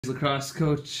Lacrosse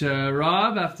coach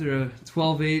Rob, after a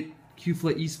 12-8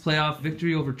 CUFLA East playoff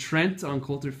victory over Trent on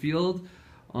Coulter Field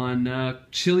on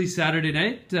chilly Saturday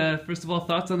night. First of all,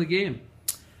 thoughts on the game?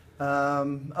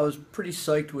 I was pretty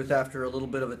psyched with, after a little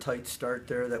bit of a tight start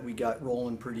there, that we got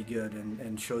rolling pretty good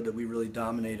and showed that we really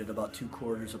dominated about 2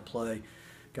 quarters of play.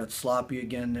 Got sloppy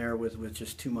again there with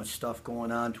just too much stuff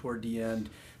going on toward the end,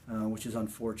 which is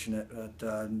unfortunate,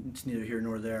 but it's neither here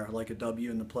nor there. I like a W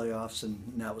in the playoffs, and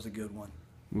that was a good one.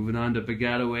 Moving on to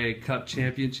Baggataway Cup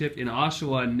Championship in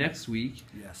Oshawa next week.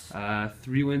 Yes.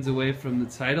 3 wins away from the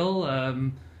title.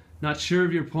 Not sure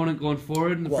of your opponent going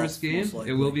forward in the first game.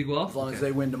 It will be Guelph. As long as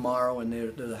they win tomorrow, and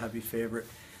they're the heavy favorite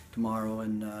tomorrow.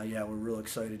 And yeah, we're real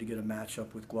excited to get a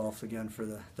matchup with Guelph again for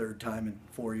the 3rd time in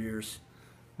 4 years.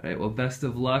 All right. Well, best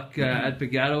of luck at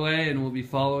Baggataway, and we'll be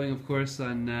following, of course,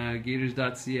 on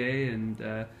Gaiters.ca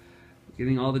and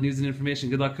getting all the news and information.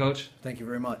 Good luck, Coach. Thank you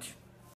very much.